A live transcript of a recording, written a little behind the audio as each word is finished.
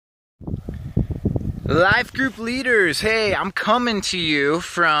Life group leaders, hey, I'm coming to you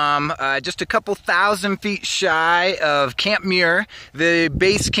from just a couple thousand feet shy of Camp Muir, the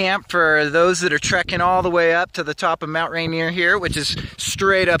base camp for those that are trekking all the way up to the top of Mount Rainier here, which is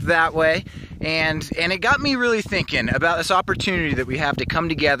straight up that way. And it got me really thinking about this opportunity that we have to come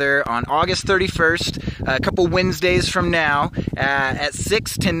together on August 31st, a couple Wednesdays from now, at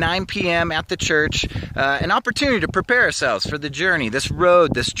 6 to 9 p.m. at the church. An opportunity to prepare ourselves for the journey, this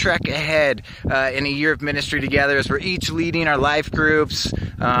road, this trek ahead in a year of ministry together as we're each leading our life groups,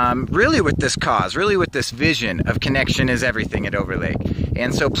 really with this cause, really with this vision of connection is everything at Overlake.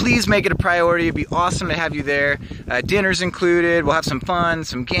 And so please make it a priority. It'd be awesome to have you there. Dinner's included. We'll have some fun,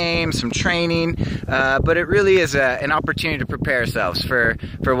 some games, some training. But it really is an opportunity to prepare ourselves for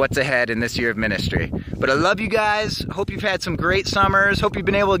what's ahead in this year of ministry. But I love you guys. Hope you've had some great summers. Hope you've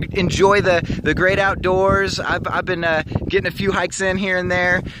been able to enjoy the great outdoors. I've been getting a few hikes in here and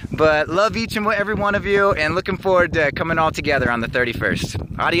there, but love each and every one of you and looking forward to coming all together on the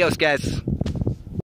 31st. Adios, guys.